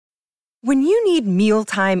When you need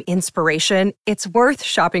mealtime inspiration, it's worth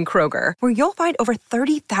shopping Kroger, where you'll find over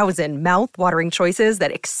 30,000 mouth-watering choices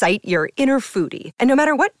that excite your inner foodie. And no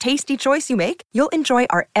matter what tasty choice you make, you'll enjoy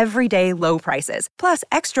our everyday low prices, plus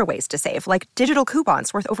extra ways to save, like digital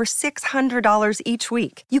coupons worth over $600 each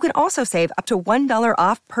week. You can also save up to $1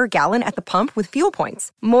 off per gallon at the pump with fuel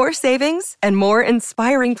points. More savings and more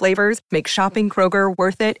inspiring flavors make shopping Kroger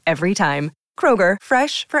worth it every time. Kroger,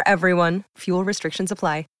 fresh for everyone. Fuel restrictions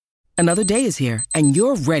apply. Another day is here, and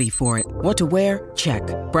you're ready for it. What to wear? Check.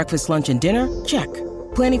 Breakfast, lunch, and dinner? Check.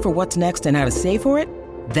 Planning for what's next and how to save for it?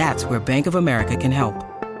 That's where Bank of America can help.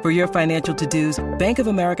 For your financial to-dos, Bank of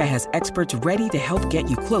America has experts ready to help get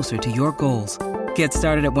you closer to your goals. Get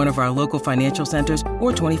started at one of our local financial centers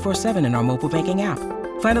or 24/7 in our mobile banking app.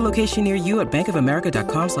 Find a location near you at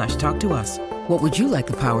bankofamerica.com/talktous. What would you like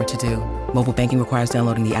the power to do? Mobile banking requires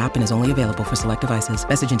downloading the app and is only available for select devices.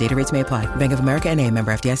 Message and data rates may apply. Bank of America N.A.,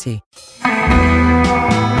 member FDIC.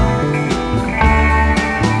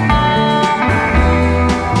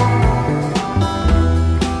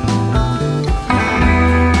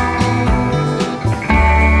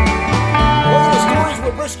 Welcome to Stories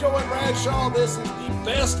with Briscoe and Bradshaw. This is the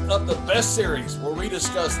best of the best series where we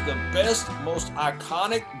discuss the best, most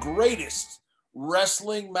iconic, greatest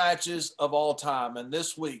wrestling matches of all time. And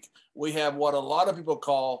this week, we have what a lot of people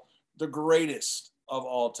call the greatest of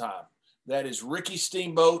all time. That is Ricky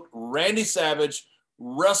Steamboat, Randy Savage,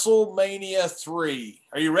 WrestleMania 3.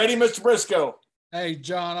 Are you ready, Mr. Briscoe? Hey,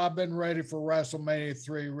 John, I've been ready for WrestleMania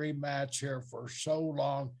 3 rematch here for so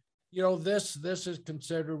long. You know, this is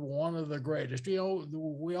considered one of the greatest. You know,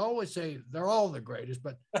 we always say they're all the greatest,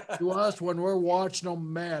 but to us, when we're watching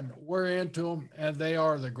them, man, we're into them, and they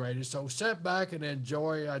are the greatest. So sit back and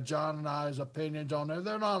enjoy John and I's opinions on there.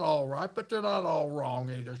 They're not all right, but they're not all wrong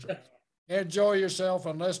either. So enjoy yourself,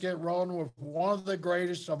 and let's get rolling with one of the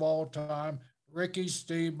greatest of all time, Ricky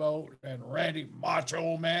Steamboat and Randy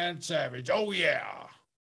Macho Man Savage. Oh, yeah.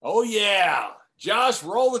 Oh, yeah. Josh,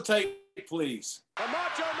 roll the tape, please.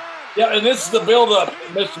 Yeah, and this is the build-up,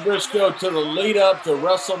 Mr. Briscoe, to the lead-up to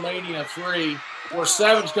WrestleMania 3, where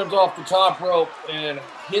Savage comes off the top rope and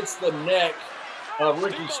hits the neck of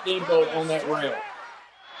Ricky Steamboat on that rail.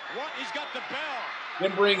 He's got the bell.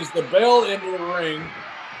 Then brings the bell into the ring,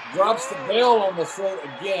 drops the bell on the throat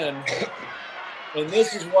again, and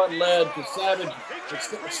this is what led to Savage,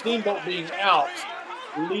 Steamboat being out,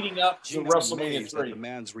 leading up to WrestleMania 3. The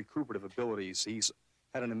man's recuperative abilities. He's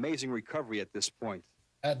had an amazing recovery at this point.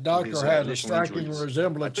 That doctor has a striking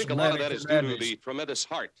resemblance. I think a lot of that is due to the tremendous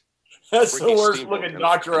heart. That's the worst looking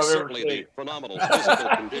doctor I've ever seen. The phenomenal physical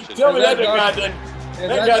condition. Tell me that guy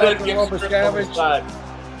didn't get script side.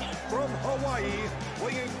 From Hawaii,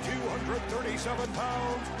 weighing 237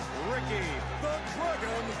 pounds, Ricky the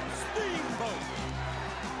Dragon Steamboat.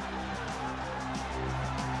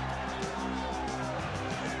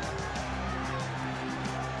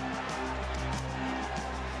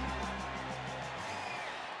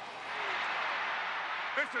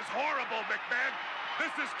 This is horrible, McMahon.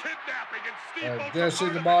 This is kidnapping and Steamboat. Jesse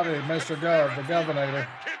the body, Mr. Gov, the governor.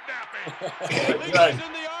 Kidnapping. Right. In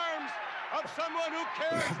the arms of someone who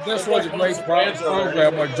cares. This was a great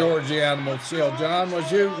program with George the Animal Seal. John, you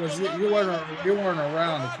weren't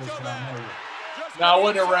around at this time, were you? No, I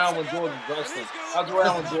wasn't around when George was wrestling. I was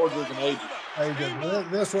around when George was an agent.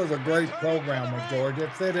 This was a great program with George.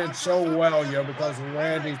 It fit in so well, because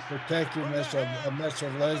Randy's protecting this of Miss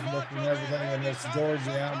Elizabeth and everything, and this George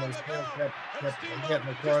the Animal still kept getting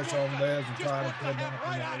a crush on Liz and trying to kidnap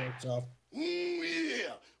her and all that stuff. Oh,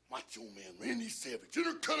 yeah. Macho Man Randy Savage,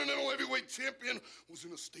 Intercontinental Heavyweight Champion, was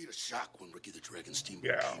in a state of shock when Ricky the Dragon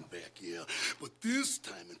Steamboat came back, But this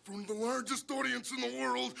time, in front of the largest audience in the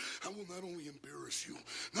world, I will not only embarrass you,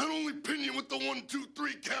 not only pin you with the 1, 2,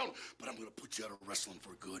 3 count, but I'm going to put you out of wrestling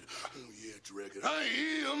for good. Oh, yeah, Dragon. I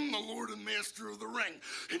am the Lord and Master of the Ring,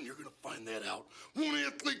 and you're going to find that out. One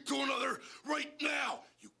athlete to another right now.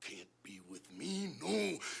 You can't be with me,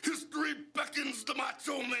 no. History beckons the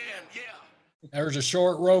Macho Man, There's a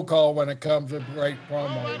short roll call when it comes to great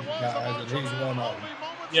promo guys, and he's one of them.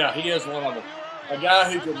 Yeah, he is one of them. A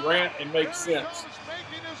guy who can rant and make sense.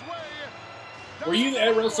 Were you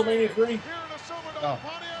at WrestleMania 3? No,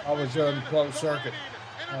 I was doing the closed circuit.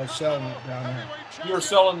 I was selling it down there. You were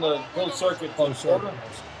selling the closed circuit. Closed circuit.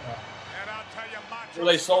 Were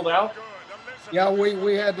they sold out? Yeah,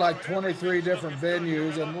 we had like 23 different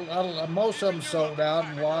venues, and most of them sold out,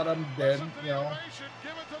 and a lot of them didn't, you know.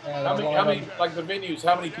 And how many, like the venues,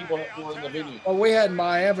 how many people were in the venue? Well, we had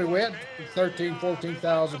Miami, we had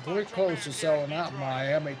 14,000. We're close to selling out in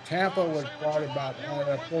Miami. Tampa was probably about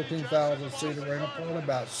 14,000 seat arena, probably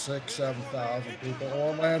about 6,000, 7,000 people.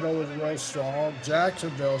 Orlando was real strong.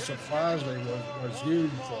 Jacksonville, surprisingly, was huge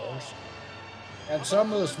for us. And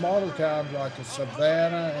some of the smaller towns like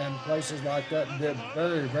Savannah and places like that did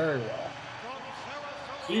very, very well.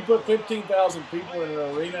 So you put 15,000 people in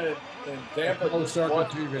an arena in Tampa just to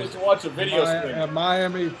watch a video screen. At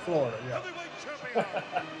Miami, Florida, yeah.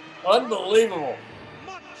 Unbelievable.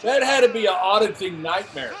 That had to be an auditing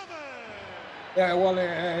nightmare. Yeah, well,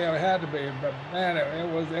 it had to be, but man,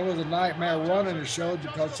 it was a nightmare running the show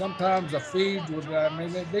because sometimes the feeds would. I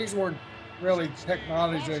mean, these weren't really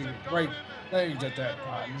technology great things at that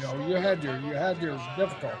time. You know, you had your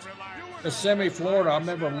difficulties. Kissimmee, Florida, I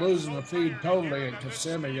remember losing the feed totally in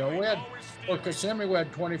Kissimmee. You know, Kissimmee, we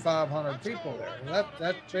had 2,500 people there.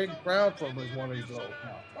 That big crowd for was one of these little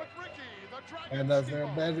towns. And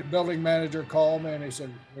the building manager called me and he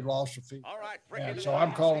said, we lost the feed. And so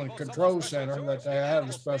I'm calling the control center that they had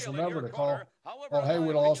a special number to call. Oh, hey,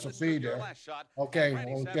 we lost the feed there. Okay,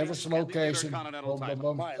 well, give us a location. Boom,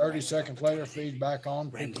 boom, boom. 30 seconds later, feed back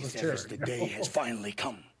on. People are cheering. The day has finally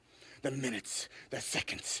come. The minutes, the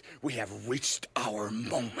seconds, we have reached our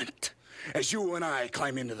moment. As you and I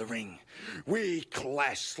climb into the ring, we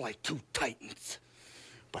clash like two titans.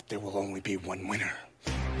 But there will only be one winner.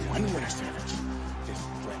 One winner, Savage. This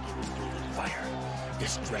dragon is breathing fire.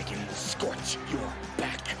 This dragon will scorch your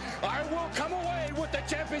back. I will come away with the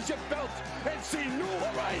championship belt and see new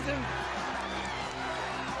horizons.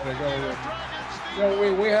 You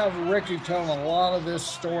know, we have Ricky telling a lot of this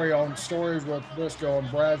story on Stories with Briscoe and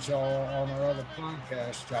Bradshaw on our other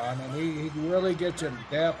podcast, John, and he really gets in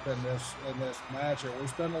depth in this match. We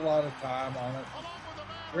spend a lot of time on it.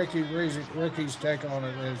 Ricky's take on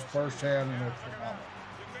it is firsthand and it's phenomenal.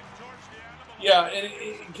 Yeah, and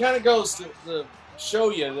it kind of goes to show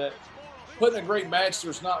you that putting a great match,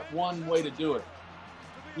 there's not one way to do it.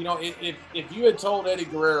 You know, if you had told Eddie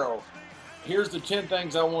Guerrero, here's the 10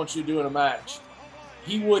 things I want you to do in a match,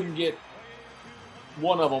 he wouldn't get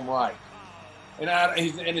one of them right. And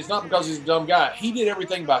it's not because he's a dumb guy. He did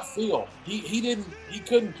everything by feel. He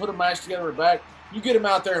couldn't put a match together back. You get him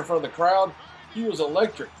out there in front of the crowd, he was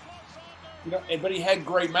electric. You know, but he had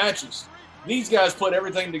great matches. These guys put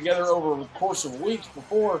everything together over the course of weeks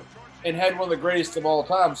before and had one of the greatest of all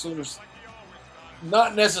time. So there's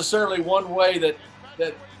not necessarily one way that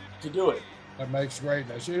to do it. That makes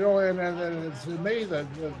greatness. You know, and to me, the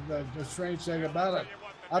strange thing about it,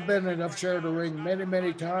 I've been in shared the ring many,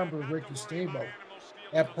 many times with Ricky Steamboat.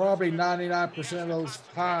 At probably 99% of those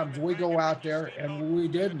times, we go out there and we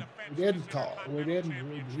didn't call.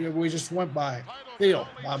 We just went by feel,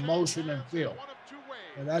 by motion and feel.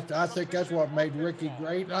 And I think that's what made Ricky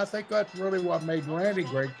great. And I think that's really what made Randy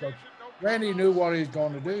great, because Randy knew what he was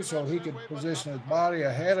going to do, so he could position his body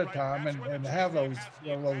ahead of time and have those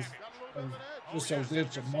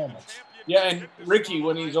instant moments. Yeah, and Ricky,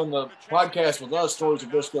 when he's on the podcast with us, Stories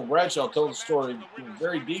of Briscoe and Bradshaw, told the story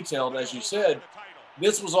very detailed, as you said.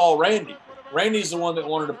 This was all Randy. Randy's the one that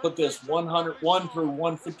wanted to put this 101 through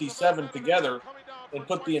 157 together and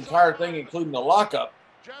put the entire thing, including the lockup,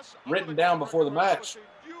 written down before the match.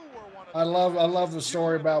 I love the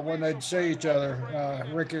story about when they'd see each other.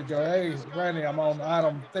 Ricky would go, hey, Randy, I'm on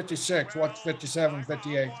item 56. What's 57,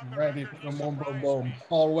 58? And Randy, boom, boom, boom, boom,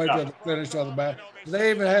 all the way to the finish of the match.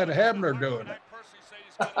 They even had Hebner doing it.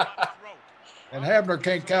 And Hebner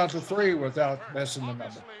can't count to 3 without messing the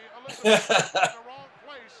number.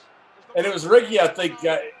 And it was Ricky, I think,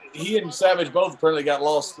 he and Savage both apparently got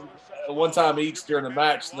lost one time each during the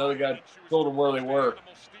match. The other guy told them where they were.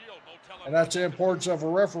 And that's the importance of a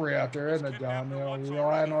referee out there, isn't it, John? You know, you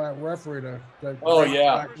rely on that referee to back where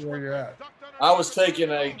you're at. I was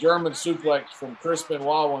taking a German suplex from Chris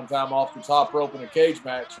Benoit one time off the top rope in a cage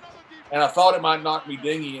match, and I thought it might knock me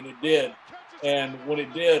dingy, and it did. And when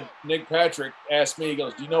it did, Nick Patrick asked me, he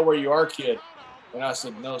goes, do you know where you are, kid? And I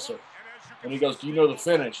said, no, sir. And he goes, do you know the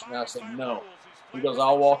finish? And I said, no. He goes,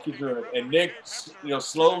 I'll walk you through it. And Nick,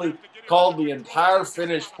 slowly called the entire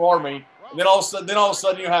finish for me. And then all of a sudden,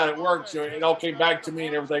 you know how it works. It all came back to me,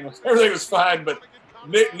 and everything was fine. But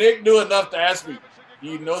Nick knew enough to ask me, do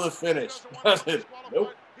you know the finish? I said,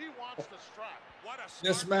 nope.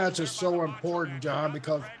 This match is so important, John,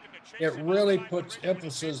 because it really puts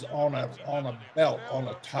emphasis on a belt, on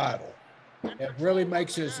a title. It really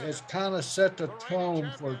makes it's kind of set the tone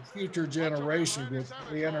for future generations with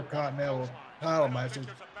the Intercontinental title matches.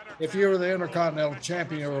 if you were the Intercontinental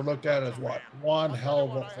Champion, you were looked at as what? One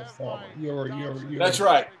hell of a performer. That's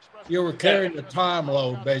right. You were carrying the time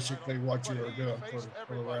load, basically, what you were doing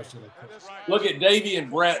for the rest of the career. Look at Davey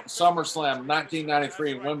and Brett, SummerSlam,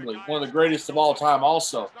 1993 in Wembley, one of the greatest of all time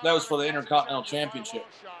also. That was for the Intercontinental Championship.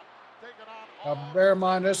 Now, bear in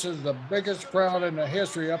mind, this is the biggest crowd in the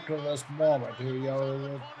history up to this moment.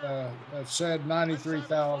 It said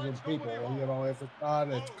 93,000 people. If it's not,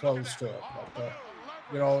 it's close to it. But,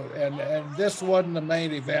 and this wasn't the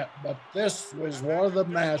main event, but this was one of the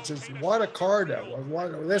matches. What a card that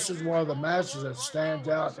was. This is one of the matches that stands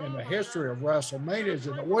out in the history of WrestleMania,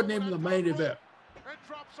 and it wasn't even the main event. And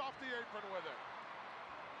drops off the apron with it.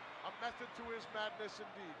 A method to his madness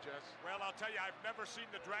indeed, Jess. Well, I'll tell you, I've never seen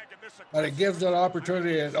the Dragon this aggressive. But it gives an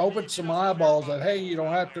opportunity. It opens some eyeballs that, hey, you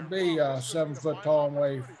don't have to be 7 foot tall and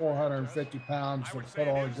weigh 450 pounds to put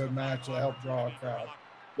on a good match to help draw a crowd.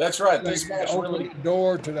 That's right. This match opened really the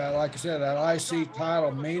door to that, like I said, that IC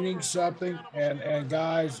title meaning something, and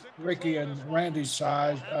guys, Ricky and Randy's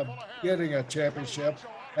size of getting a championship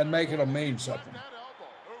and making them mean something.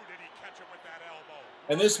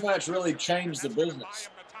 And this match really changed the business.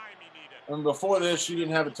 I mean, before this, you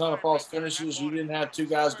didn't have a ton of false finishes. You didn't have two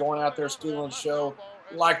guys going out there stealing the show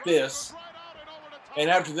like this. And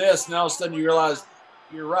after this, now all of a sudden you realize,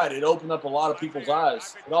 you're right, it opened up a lot of people's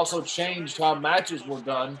eyes. It also changed how matches were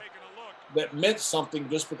done that meant something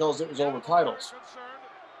just because it was over titles.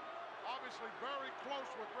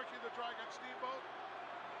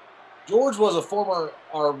 George was a former,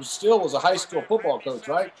 or still was a high school football coach,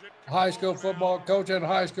 right? High school football coach and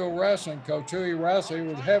high school wrestling coach. Who he wrestled, he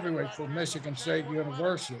was heavyweight for Michigan State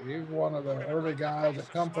University. He was one of the early guys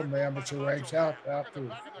that come from the amateur ranks out to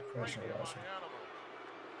professional wrestling.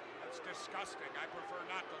 That's disgusting. I prefer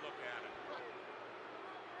not to look at it.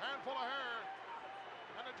 Handful of hair.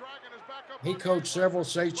 And the Dragon is back up. He coached several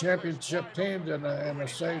state championship teams in the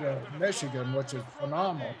state of Michigan, which is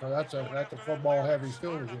phenomenal because that's a football heavy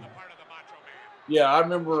school, Yeah, I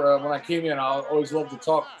remember when I came in, I always loved to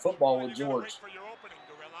talk football with George.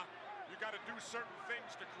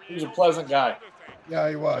 He was a pleasant guy. Yeah,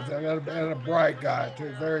 he was. And a bright guy,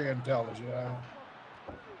 too. Very intelligent.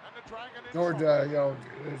 George,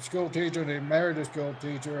 school teacher, and he married a school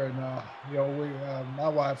teacher, and my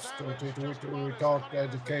wife's a school teacher. We talked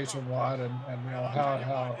education-wide, and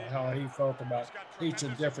how he felt about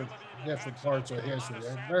teaching different parts of history.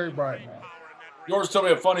 Very bright man. George told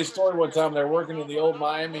me a funny story one time. They were working in the old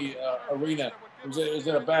Miami arena. It was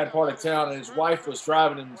in a bad part of town, and his wife was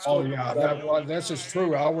driving in the school. Oh, yeah, this is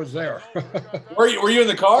true. I was there. Were you in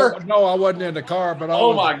the car? No, I wasn't in the car, but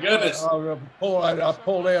my goodness. I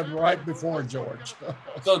pulled in right before George.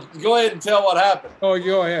 So go ahead and tell what happened. Oh,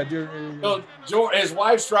 go ahead. So his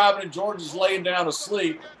wife's driving, and George is laying down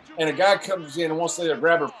asleep, and a guy comes in and wants to either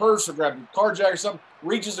grab her purse or grab the car jack or something,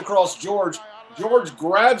 reaches across George. George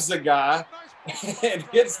grabs the guy and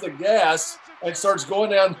hits the gas and starts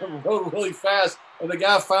going down the road really fast. And the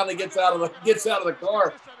guy finally gets out of the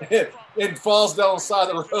car and falls down the side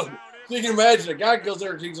of the road. So you can imagine a guy goes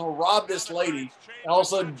there and he's going to rob this lady. And all of a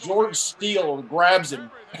sudden, George Steele grabs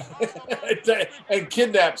him and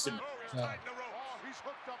kidnaps him.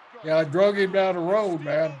 Yeah, I drug him down the road,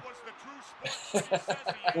 man.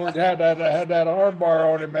 George had that arm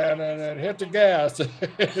bar on him, man, and it hit the gas.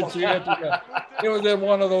 It was in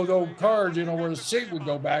one of those old cars, where the seat would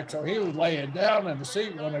go back. So he was laying down in the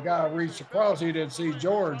seat. When the guy reached across, he didn't see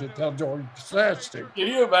George until George snatched him. Can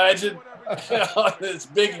you imagine? This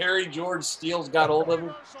big hairy George Steele's got hold of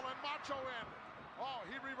him.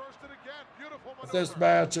 But this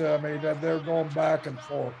match, they're going back and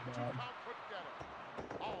forth, man.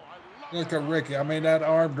 Look at Ricky. That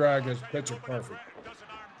arm drag is picture perfect.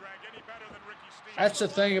 That's the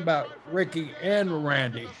thing about Ricky and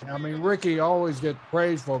Randy. Ricky always gets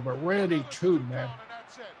praised for, but Randy too, man.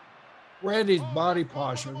 Randy's body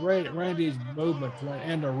posture, Randy's movement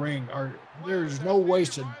in the ring there's no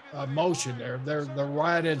wasted motion there. They're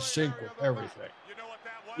right in sync with everything.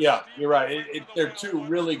 Yeah, you're right. They're two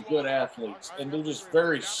really good athletes, and they're just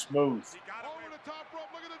very smooth.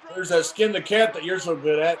 There's that skin the cat that you're so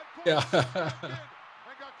good at. Yeah. You got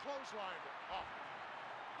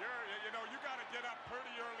to get up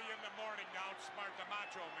pretty early in the morning to outsmart the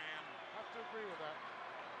Macho Man. I have to agree with that.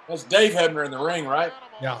 That's Dave Hebner in the ring, right?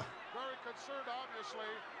 Yeah. Very concerned, obviously.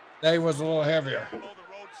 Dave was a little heavier.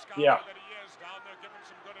 Yeah. That he is down there giving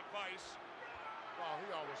some good advice. Well,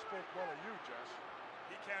 he always spoke well of you, Jess.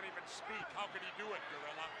 He can't even speak. How could he do it,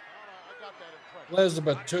 Gorilla? I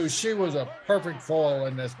Elizabeth too. She was a perfect foil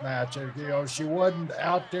in this match. You know, she wasn't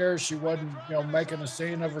out there. She wasn't, you know, making a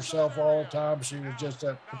scene of herself all the time. She was just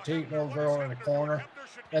a petite little girl in the corner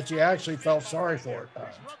that you actually felt sorry for at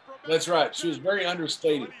times. That's right. She was very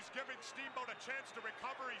understated.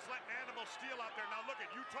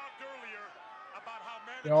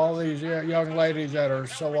 You know, all these young ladies that are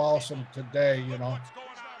so awesome today, you know,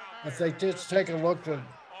 if they just take a look at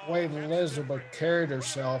the way Elizabeth carried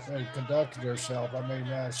herself and conducted herself, I mean,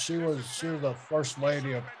 she was the first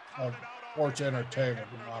lady of sports entertainment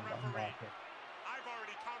in my opinion. I've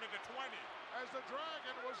already counted to 20 as the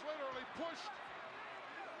Dragon was literally pushed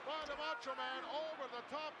by the Macho Man over the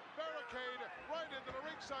top barricade right into the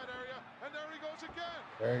ringside area, and there he goes again.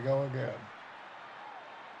 There you go again.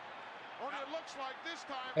 Only it looks like this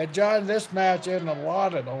time. And John, this match isn't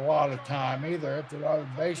allotted a lot of time either. It's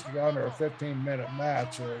basically under a 15-minute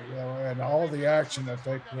match, you know, and all the action that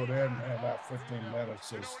they put in that 15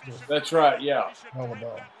 minutes is just. That's right. Yeah. Hell of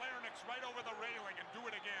a.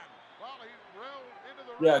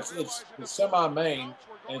 Yeah, it's semi-main,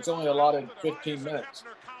 and it's only allotted 15 minutes.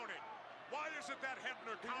 Why isn't that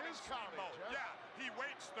Hebner counting Steamboat? Yeah, he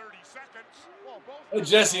waits 30 seconds. Hey,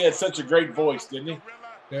 Jesse had such a great voice, didn't he?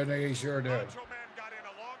 Didn't he? He sure did.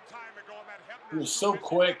 He was so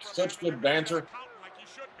quick, such good banter.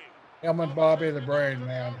 Him and Bobby the Brain,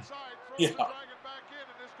 man. Yeah.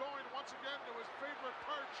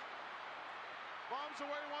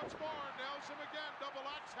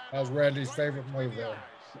 That was Randy's favorite move there.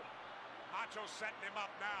 Macho setting him up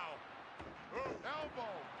now.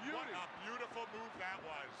 Elbow. What a beautiful move that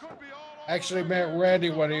was. Actually met Randy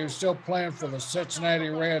when he was still playing for the Cincinnati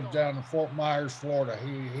Reds down in Fort Myers, Florida.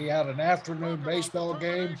 He had an afternoon baseball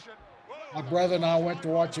game. My brother and I went to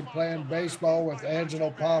watch him playing baseball with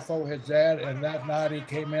Angelo Poffo, his dad, and that night he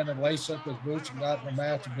came in and laced up his boots and got in the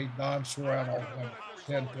match and beat Don Serrano in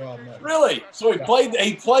 10, 12 minutes. Really? So he played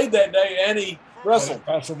that day and he wrestled.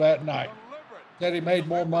 He wrestled that night. Said he made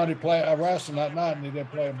more money wrestling that night than he did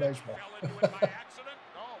playing baseball.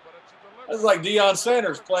 That's like Deion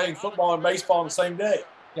Sanders playing football and baseball on the same day.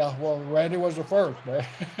 Yeah, well, Randy was the first, man.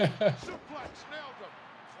 Suplex nailed him.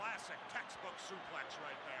 Classic textbook suplex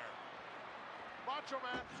right there. Macho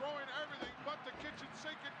Man throwing everything but the kitchen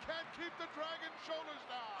sink and can't keep the Dragon's shoulders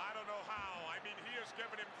down. I don't know how. I mean, he has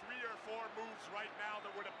given him 3 or 4 moves right now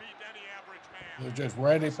that would have beat any average man. It was just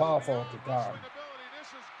Randy Poffo at the time.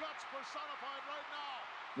 This is guts personified right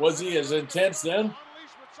now. Was he as intense then?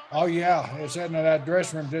 Oh yeah, he's sitting in that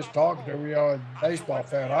dressing room just talking to a baseball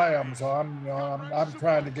fan. I am, so I'm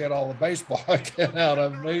trying to get all the baseball I can out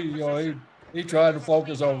of him. He tried to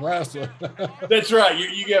focus on wrestling. That's right.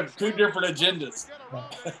 You have 2 different agendas.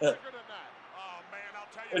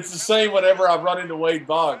 It's the same whenever I run into Wade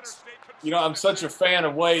Boggs. You know, I'm such a fan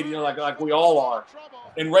of Wade. You know, like we all are.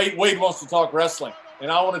 And Wade wants to talk wrestling,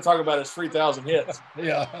 and I want to talk about his 3,000 hits.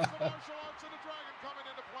 Yeah.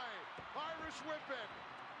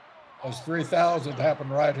 Those 3,000 happened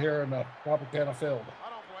right here in the Tropicana field.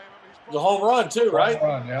 The home run too, right?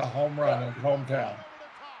 Home run in his hometown.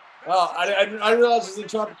 Oh, I realized it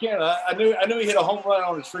was in Tropicana. I knew he hit a home run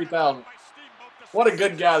on his 3,000. What a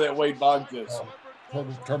good guy that Wade Boggs is.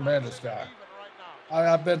 Tremendous guy.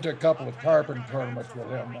 I've been to a couple of tarpon tournaments with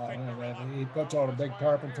him, and he puts on a big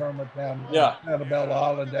tarpon tournament down Annabelle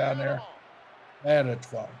Island down there, and it's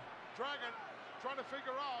fun. Dragon trying to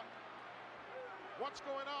figure out what's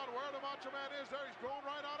going on, where the Macho Man is. There he's going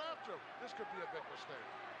right out after him. This could be a big mistake.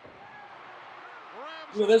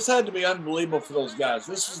 You know, this had to be unbelievable for those guys.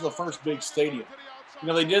 This was the first big stadium. You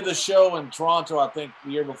know, they did the show in Toronto, I think,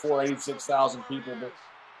 the year before, 86,000 people, but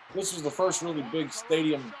this was the first really big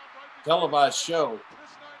stadium televised show.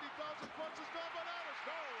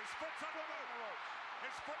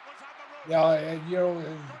 Yeah, and you know,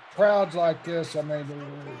 crowds like this, I mean,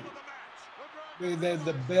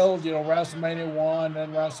 the build, you know, WrestleMania 1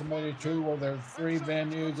 and WrestleMania 2 were there 3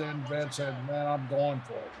 venues, and Vince said, man, I'm going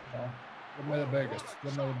for it. You know? Give me the biggest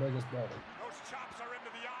building.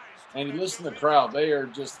 And you listen to the crowd, they are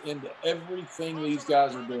just into everything these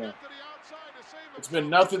guys are doing. It's been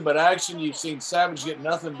nothing but action. You've seen Savage get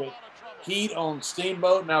nothing but heat on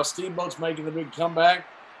Steamboat. Now Steamboat's making the big comeback.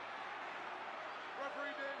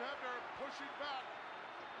 Referee Dave Hebner pushing back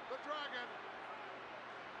the Dragon.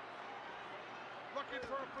 Looking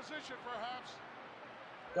for a position, perhaps.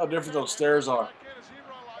 How different those stairs are.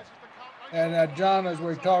 And John, as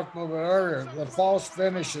we talked a little bit earlier, the false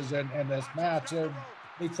finishes in this match,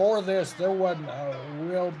 before this, there wasn't a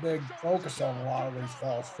real big focus on a lot of these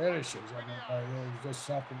false finishes. I mean, it was just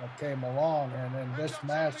something that came along, and then this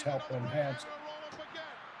match helped enhance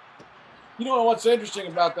it. You know what's interesting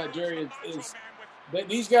about that, Jerry, is that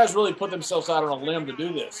these guys really put themselves out on a limb to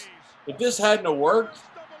do this. If this hadn't have worked,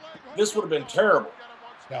 this would have been terrible.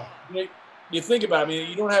 Yeah. You think about it, I mean,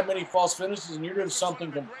 you don't have many false finishes, and you're doing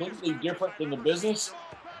something completely different than the business.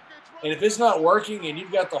 And if it's not working and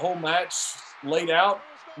you've got the whole match laid out,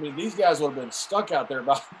 I mean, these guys would have been stuck out there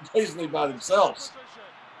basically by themselves.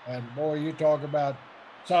 And boy, you talk about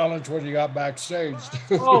silence when you got backstage.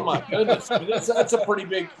 Oh my goodness, that's a pretty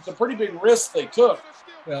big risk they took.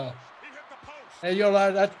 Yeah. And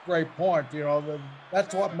that's a great point.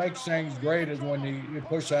 That's what makes things great is when you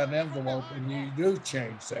push that envelope and you do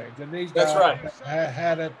change things. And these guys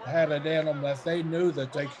had it in them that they knew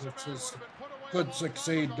that they could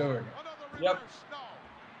succeed doing it. Yep.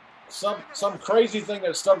 Some crazy thing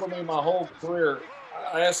that stuck with me my whole career.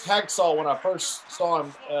 I asked Hacksaw when I first saw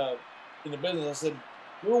him in the business. I said,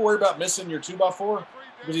 "You ever worry about missing your 2x4?"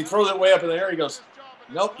 Because he throws it way up in the air. He goes,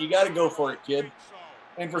 "Nope, you got to go for it, kid."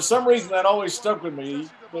 And for some reason, that always stuck with me.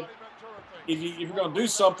 But if you're going to do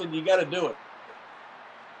something, you got to do it.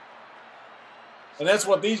 And that's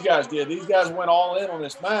what these guys did. These guys went all in on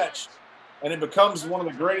this match, and it becomes one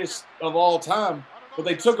of the greatest of all time. But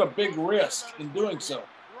they took a big risk in doing so.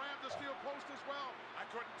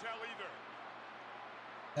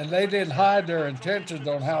 And they didn't hide their intentions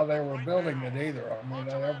on how they were building it either. I mean,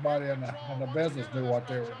 everybody in the business knew what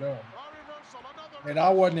they were doing. And I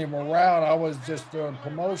wasn't even around. I was just doing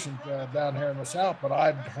promotion down here in the South, but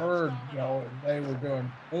I'd heard, they were doing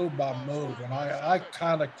move by move. And I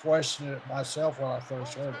kind of questioned it myself when I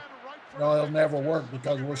first heard it. It'll never work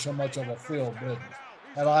because we're so much of a field business.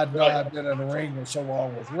 And I'd been in the ring for so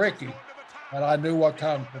long with Ricky, and I knew what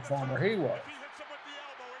kind of performer he was.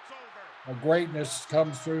 Greatness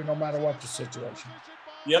comes through no matter what the situation.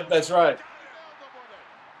 Yep, that's right.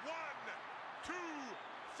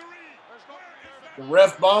 The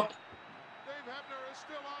ref bump.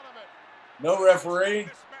 No referee.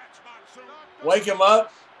 Wake him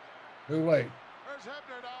up. Too late.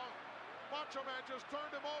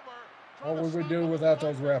 What would we do without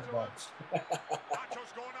those ref bumps?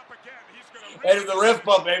 And the ref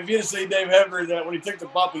bump, man, if you had seen Dave Hebner that when he took the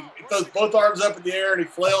bump, he throws both arms up in the air and he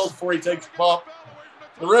flails before he takes the bump.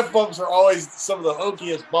 The ref bumps are always some of the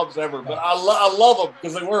hokiest bumps ever, but I love them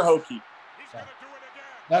because they were hokey.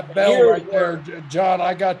 That bell right there, John,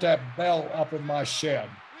 I got that bell up in my shed.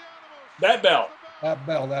 That bell?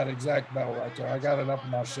 That exact bell right there. I got it up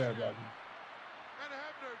in my shed right now.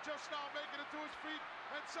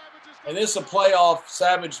 And this is a playoff.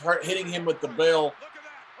 Savage hitting him with the bell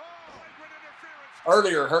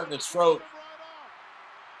earlier, hurting his throat.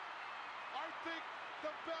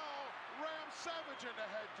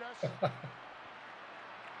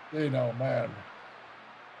 Man.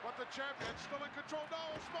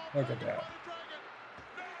 Look at that.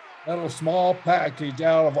 Little small package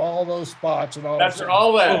out of all those spots and all. That's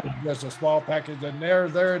all that. Just a small package, and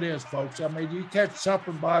there it is, folks. I mean, you catch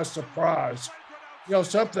something by surprise.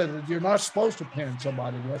 Something that you're not supposed to pin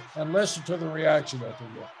somebody with, and listen to the reaction that they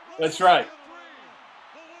get. That's right.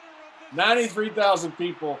 93,000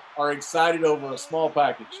 people are excited over a small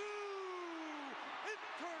package.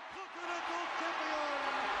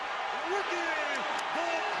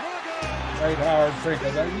 Great Howard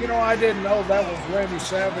Finkel. I didn't know that was Randy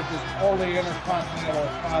Savage's only Intercontinental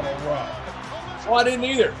title run. Well, I didn't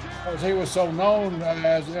either. Because he was so known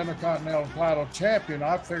as Intercontinental title champion,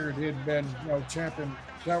 I figured he'd been, champion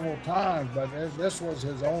several times, but this was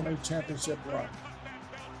his only championship run.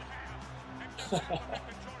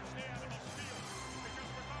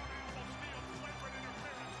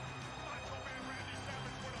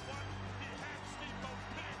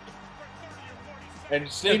 And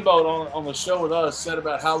Steamboat on the show with us said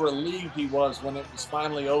about how relieved he was when it was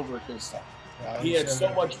finally over because he had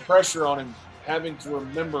so much pressure on him having to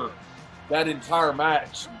remember that entire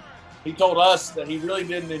match. He told us that he really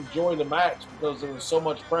didn't enjoy the match because there was so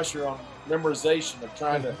much pressure on memorization of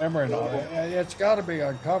trying to remember it all. It's got to be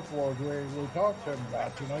uncomfortable as we talked to him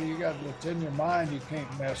about. It's in your mind, you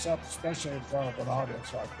can't mess up, especially in front of an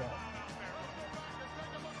audience like that.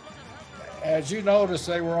 As you notice,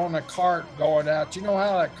 they were on a cart going out. You know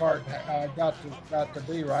how that cart got to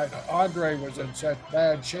be, right? Andre was in such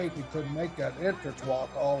bad shape he couldn't make that entrance walk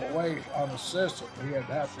all the way unassisted. He had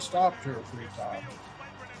to have to stop 2 or 3 times.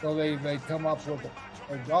 So they come up with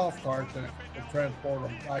a golf cart to transport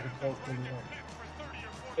them back and forth to the ring.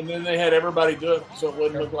 And then they had everybody do it so it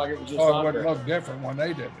wouldn't look like it was just Andre. It wouldn't look different when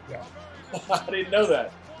they did it, yeah. I didn't know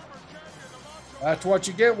that. That's what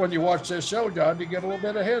you get when you watch this show, John. You get a little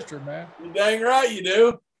bit of history, man. You're dang right you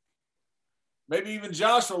do. Maybe even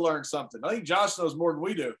Josh will learn something. I think Josh knows more than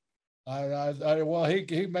we do. Well,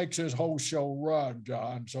 he makes his whole show run,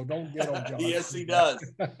 John. So don't get him, John. Yes, he does.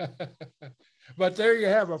 But there you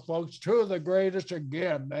have it, folks. Two of the greatest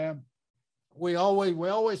again, man. We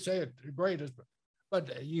always say it, the greatest,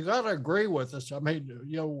 but you got to agree with us. I mean,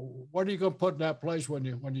 what are you going to put in that place when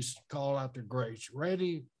you call out the greats?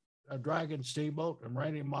 Randy Dragon Steamboat and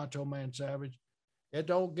Randy Macho Man Savage. It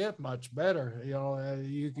don't get much better.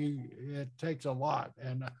 It takes a lot,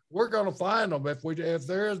 and we're going to find them. If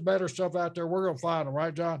there is better stuff out there, we're going to find them,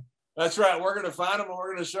 right, John? That's right. We're going to find them and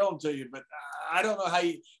we're going to show them to you. But I don't know how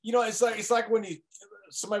it's like when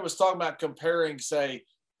somebody was talking about comparing, say,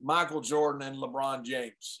 Michael Jordan and LeBron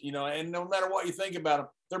James, and no matter what you think about them,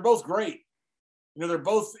 they're both great. They're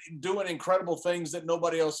both doing incredible things that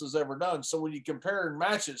nobody else has ever done. So when you compare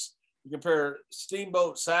matches, you compare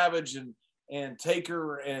Steamboat, Savage, and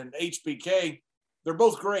Taker and HBK, they're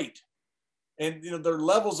both great. And, their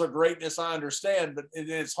levels of greatness, I understand, but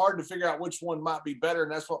it's hard to figure out which one might be better.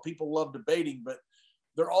 And that's what people love debating, but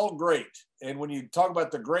they're all great. And when you talk about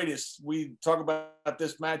the greatest, we talk about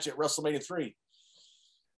this match at WrestleMania 3.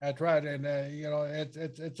 That's right. And,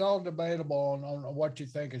 it's all debatable on what you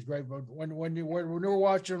think is great. But when we're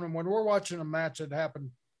watching a match that happened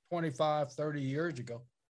 25, 30 years ago,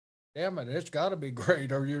 damn it, it's got to be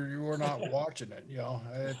great, or you were not watching it.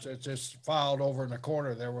 It's just filed over in the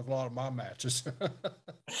corner there with a lot of my matches.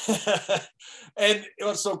 And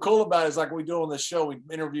what's so cool about it is, like we do on the show, we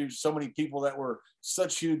interviewed so many people that were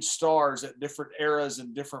such huge stars at different eras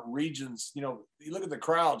and different regions. You look at the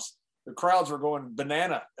crowds. The crowds were going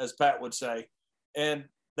banana, as Pat would say, and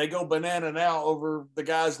they go banana now over the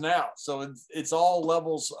guys now. So it's all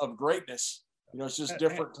levels of greatness. It's just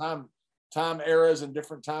different time eras and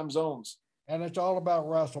different time zones. And it's all about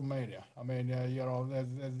WrestleMania. I mean,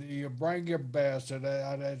 you bring your best.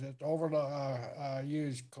 It's over to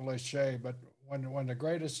use cliche, but when the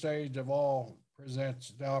greatest stage of all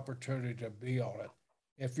presents the opportunity to be on it,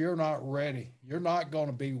 if you're not ready, you're not going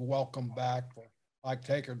to be welcomed back for like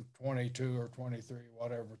taking 22 or 23,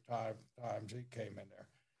 whatever times he came in there.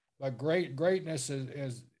 But greatness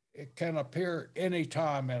is it can appear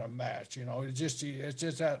anytime in a match. It's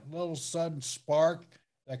just that little sudden spark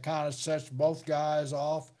that kind of sets both guys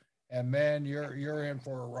off, and man, you're in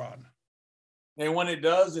for a run. And when it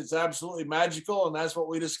does, it's absolutely magical, and that's what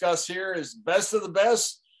we discuss here is best of the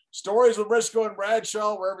best stories with Briscoe and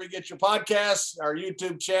Bradshaw, wherever you get your podcasts, our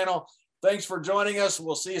YouTube channel. Thanks for joining us, and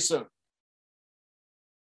we'll see you soon.